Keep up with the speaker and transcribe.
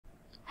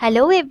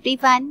Hello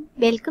everyone,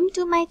 welcome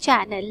to my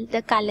channel,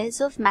 The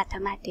Colors of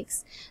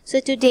Mathematics.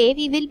 So today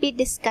we will be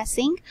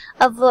discussing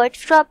a word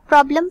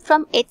problem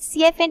from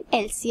HCF and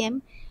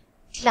LCM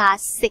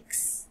class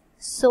 6.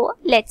 So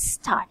let's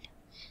start.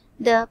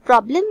 The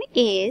problem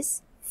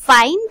is,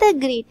 find the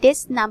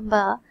greatest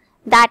number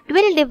that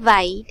will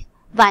divide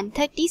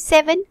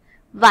 137,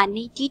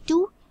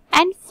 182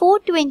 and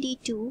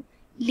 422,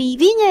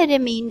 leaving a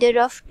remainder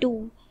of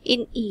 2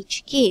 in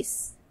each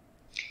case.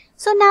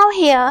 So now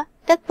here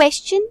the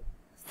question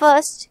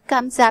first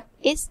comes up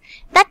is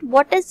that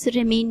what is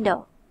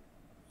remainder?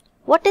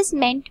 What is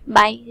meant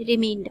by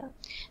remainder?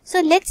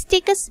 So let's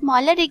take a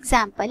smaller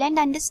example and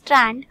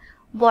understand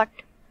what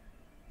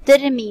the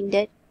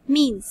remainder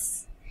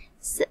means.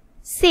 So,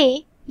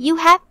 say you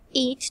have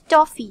 8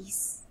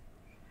 toffees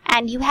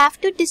and you have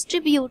to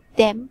distribute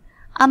them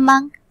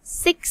among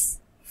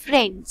 6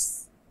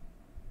 friends.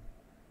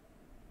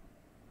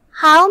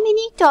 How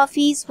many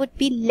toffees would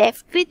be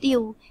left with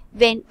you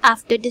when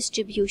after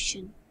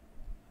distribution?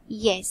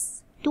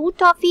 Yes, 2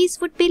 toffees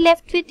would be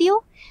left with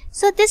you.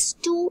 So this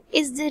 2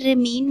 is the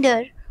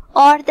remainder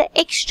or the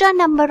extra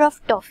number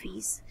of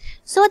toffees.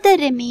 So the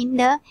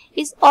remainder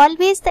is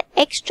always the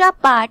extra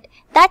part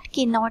that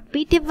cannot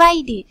be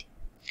divided.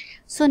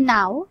 So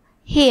now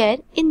here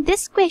in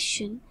this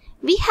question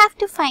we have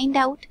to find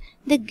out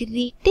the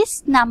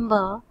greatest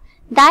number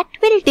that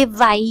will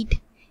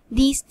divide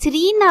these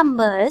 3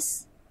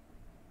 numbers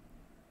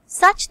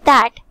such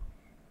that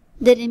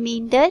the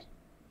remainder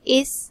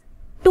is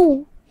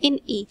 2 in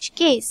each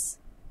case.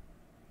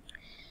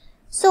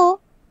 So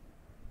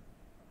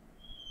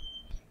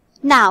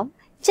now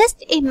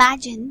just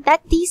imagine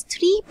that these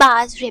 3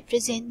 bars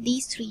represent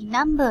these 3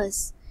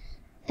 numbers.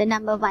 The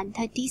number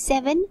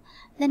 137,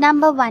 the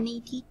number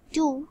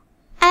 182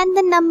 and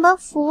the number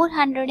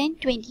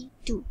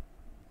 422.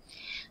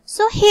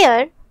 So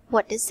here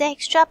what is the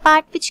extra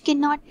part which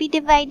cannot be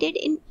divided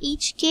in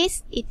each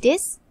case? It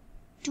is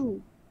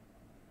 2.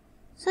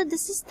 So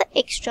this is the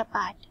extra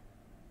part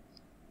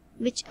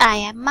which I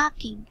am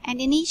marking,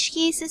 and in each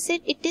case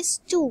it is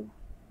 2.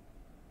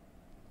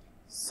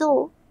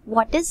 So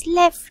what is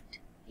left?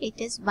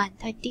 It is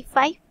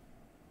 135,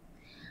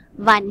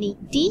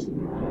 180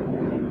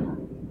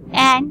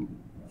 and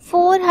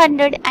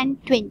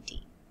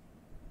 420.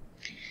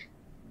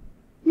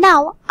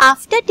 Now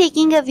after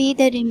taking away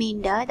the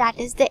remainder, that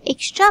is the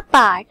extra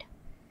part,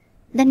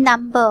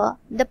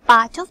 the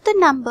part of the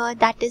number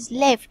that is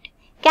left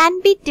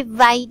can be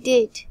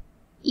divided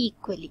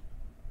equally.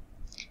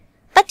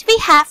 But we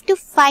have to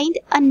find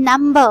a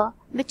number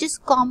which is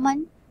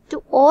common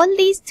to all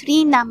these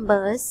 3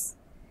 numbers,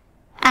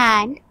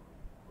 and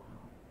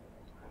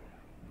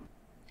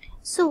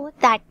so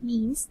that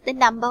means the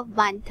numbers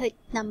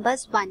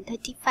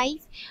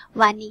 135,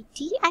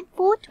 180 and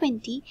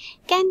 420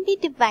 can be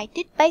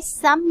divided by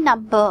some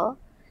number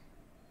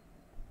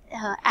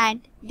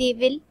and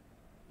they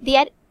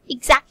are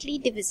exactly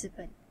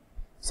divisible.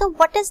 So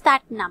what is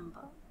that number?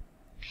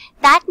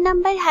 That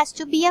number has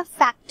to be a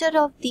factor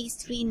of these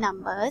 3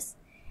 numbers,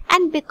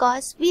 and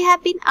because we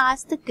have been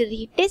asked the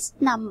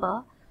greatest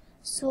number,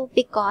 so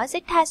because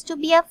it has to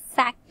be a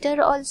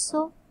factor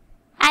also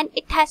and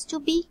it has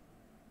to be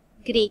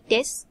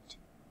greatest,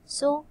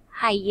 so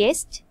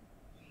highest,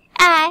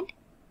 and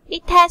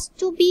it has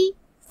to be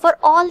for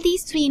all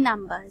these 3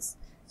 numbers.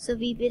 So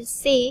we will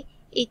say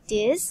it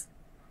is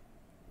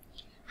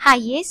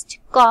highest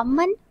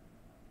common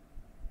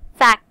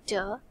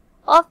factor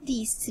of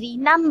these 3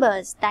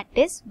 numbers, that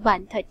is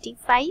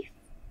 135,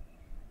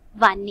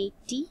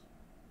 180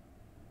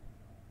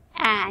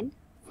 and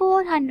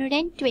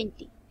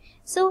 420.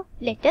 So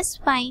let us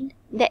find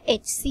the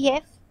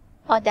HCF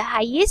or the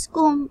highest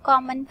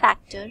common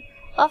factor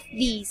of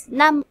these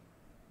numbers.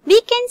 We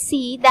can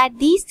see that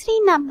these 3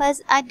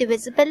 numbers are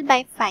divisible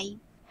by 5,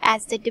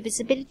 as the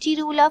divisibility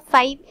rule of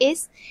 5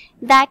 is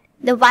that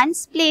the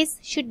ones place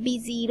should be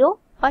 0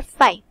 or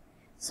 5.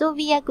 So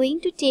we are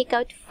going to take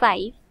out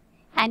 5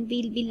 and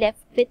we'll be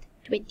left with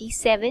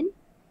 27,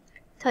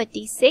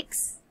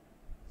 36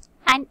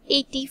 and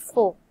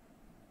 84.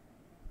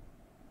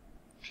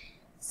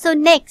 So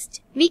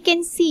next we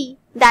can see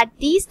that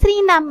these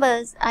 3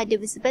 numbers are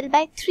divisible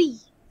by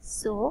 3.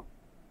 So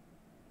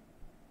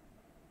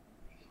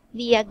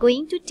we are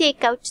going to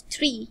take out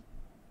 3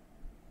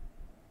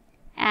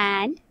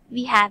 and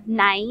we have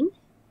 9,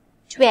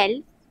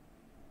 12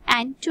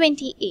 and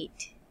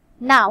 28.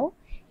 Now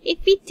if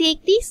we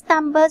take these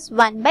numbers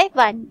one by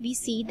one, we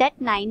see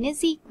that 9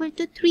 is equal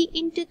to 3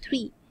 into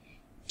 3,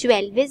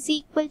 12 is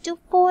equal to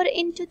 4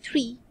 into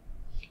 3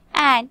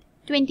 and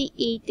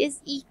 28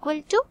 is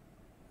equal to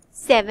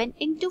 7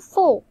 into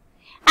 4,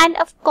 and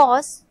of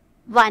course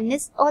 1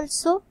 is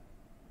also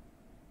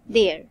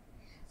there.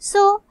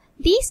 So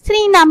these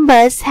 3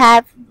 numbers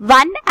have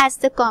 1 as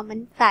the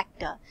common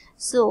factor.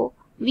 So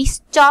we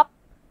stop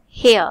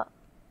here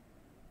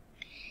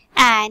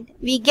and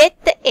we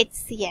get the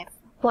HCF.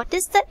 What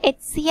is the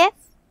HCF?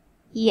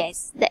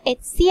 Yes, the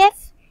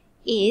HCF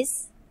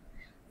is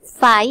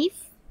 5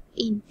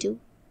 into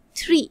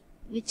 3,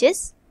 which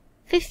is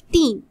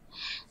 15.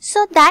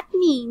 So that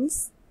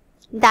means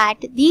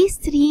that these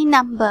three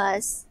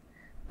numbers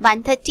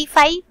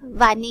 135,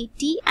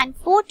 180 and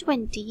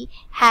 420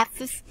 have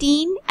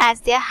 15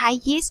 as their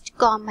highest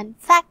common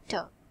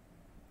factor.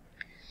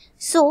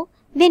 So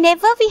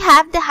whenever we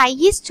have the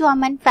highest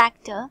common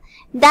factor,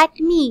 that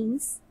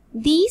means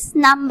these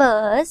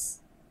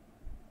numbers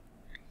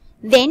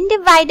when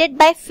divided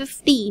by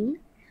 15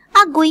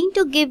 are going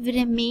to give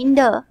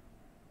remainder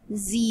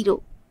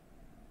 0.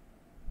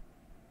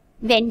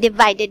 When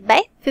divided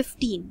by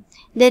 15,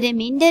 the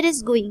remainder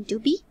is going to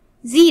be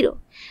 0.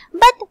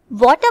 But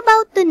what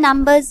about the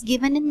numbers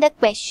given in the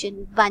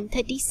question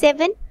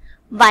 137,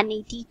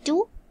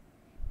 182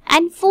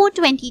 and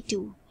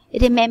 422?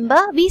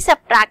 Remember, we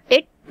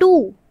subtracted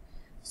 2.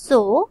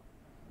 So,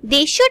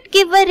 they should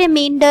give a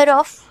remainder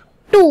of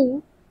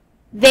 2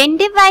 when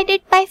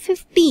divided by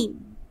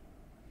 15.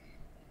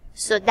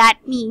 So, that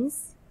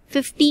means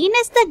 15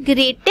 is the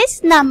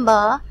greatest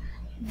number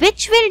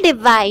which will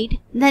divide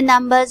the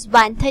numbers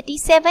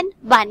 137,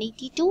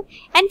 182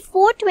 and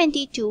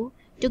 422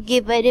 to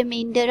give a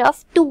remainder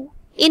of 2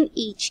 in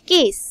each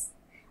case.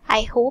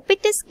 I hope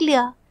it is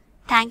clear.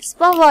 Thanks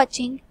for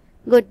watching.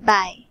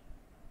 Goodbye.